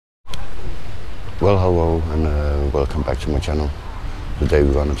Well, hello and welcome back to my channel. Today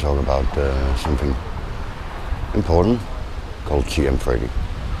we're going to talk about something important called TM30.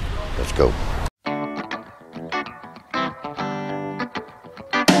 Let's go.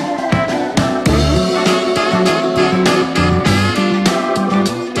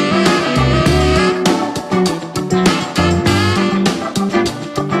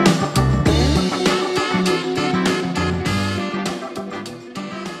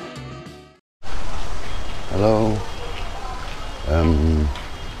 Hello. I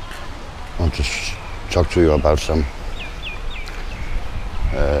want to talk to you about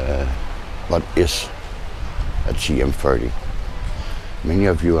what is a TM30. Many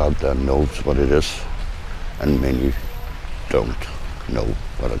of you out there knows what it is, and many don't know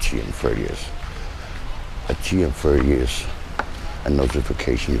what a TM30 is. A TM30 is a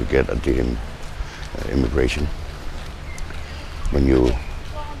notification you get at the immigration when you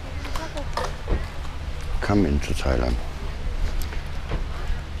come into Thailand.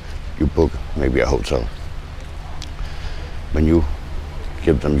 You book maybe a hotel. When you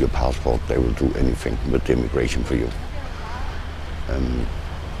give them your passport, they will do anything with the immigration for you.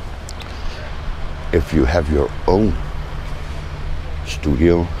 If you have your own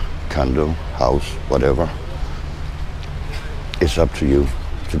studio, condo, house, whatever, it's up to you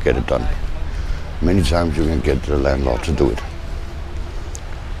to get it done. Many times you can get the landlord to do it.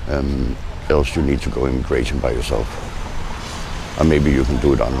 Else you need to go immigration by yourself. Or maybe you can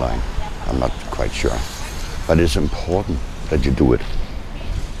do it online. I'm not quite sure. But it's important that you do it,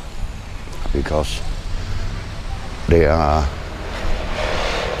 because they are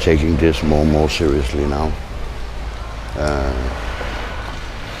taking this more and more seriously now.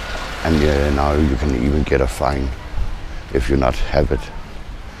 And now you can even get a fine if you not have it.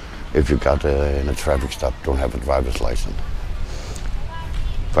 If you got in a traffic stop, don't have a driver's license,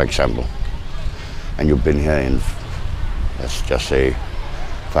 for example. And you've been here in, let's just say,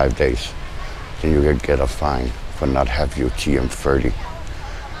 5 days, then you can get a fine for not have your TM30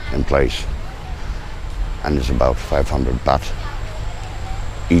 in place. And it's about 500 baht.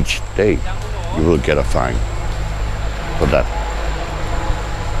 Each day you will get a fine for that.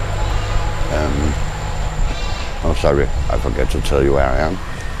 Oh, sorry, I forgot to tell you where I am.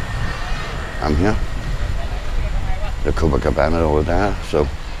 I'm here, the Copacabana over there, so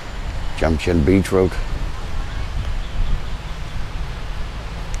Junction Beach Road.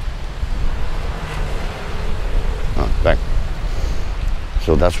 Back.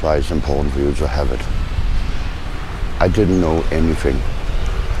 So that's why it's important for you to have it. I didn't know anything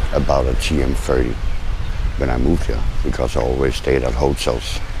about a TM30 when I moved here, because I always stayed at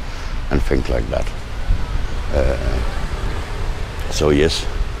hotels and things like that. So yes,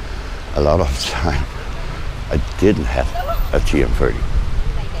 a lot of time I didn't have a TM30.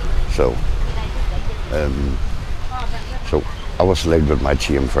 So I was late with my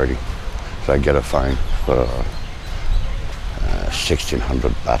TM30, so I get a fine for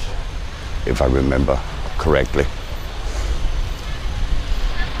 1600 baht, if I remember correctly.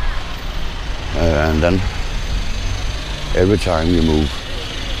 And then every time you move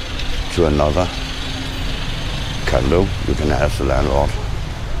to another condo, you can ask the landlord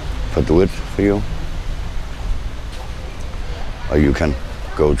to do it for you, or you can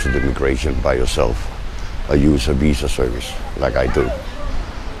go to the immigration by yourself, or use a visa service like I do.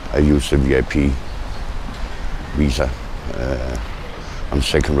 I use the VIP visa on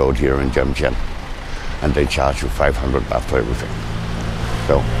 2nd Road here in Jamchen, and they charge you 500 baht for everything.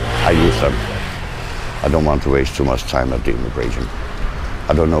 So I use them. I don't want to waste too much time at the immigration.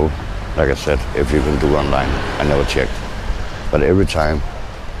 I don't know, like I said, if you can do online. I never checked. But every time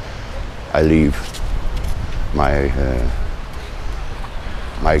I leave my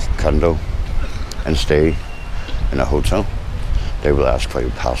condo and stay in a hotel, they will ask for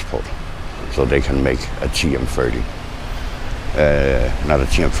your passport so they can make a TM30. Not a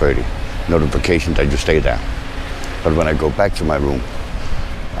TM30, notification that you stay there. But when I go back to my room,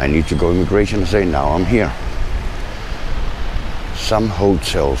 I need to go immigration and say, now I'm here. Some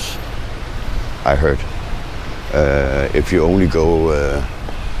hotels, I heard, if you only go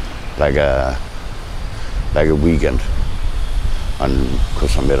like a weekend on Koh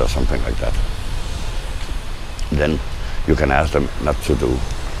Samet or something like that, then you can ask them not to do,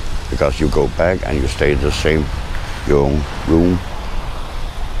 because you go back and you stay the same, your own room.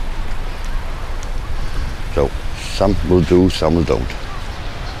 So some will do, some will don't.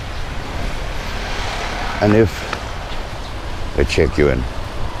 And if they check you in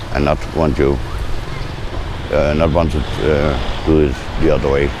and not want to do it the other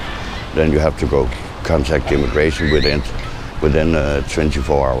way, then you have to go contact immigration within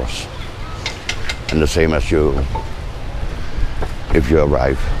 24 hours. And the same as you, if you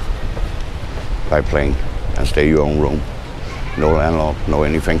arrive by plane and stay in your own room, no landlord, no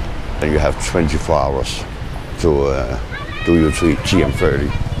anything, then you have 24 hours to do your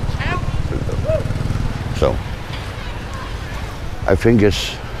TM30. So I think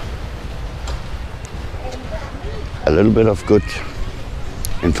it's a little bit of good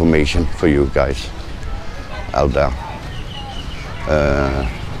information for you guys out there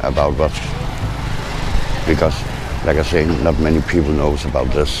about what, because like I say, not many people knows about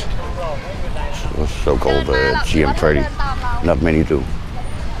this so-called TM30. Not many do.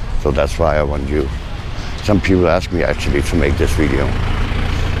 So that's why I want you. Some people ask me actually to make this video.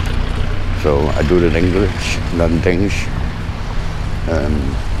 So I do it in English, not in Danish.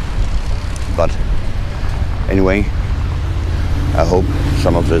 But anyway, I hope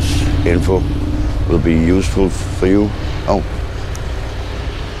some of this info will be useful for you. Oh,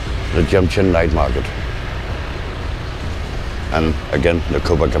 the Junction night market. And again, the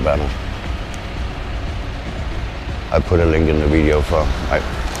Copacabana. I put a link in the video for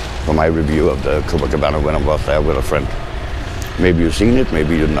my review of the Copacabana when I was there with a friend. Maybe you've seen it,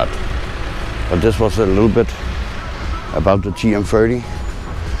 maybe you've not. But this was a little bit about the TM30.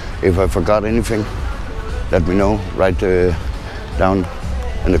 If I forgot anything, let me know. Write down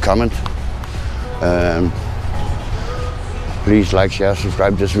in the comment. Please like, share,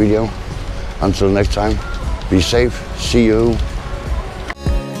 subscribe this video. Until next time, be safe. See you.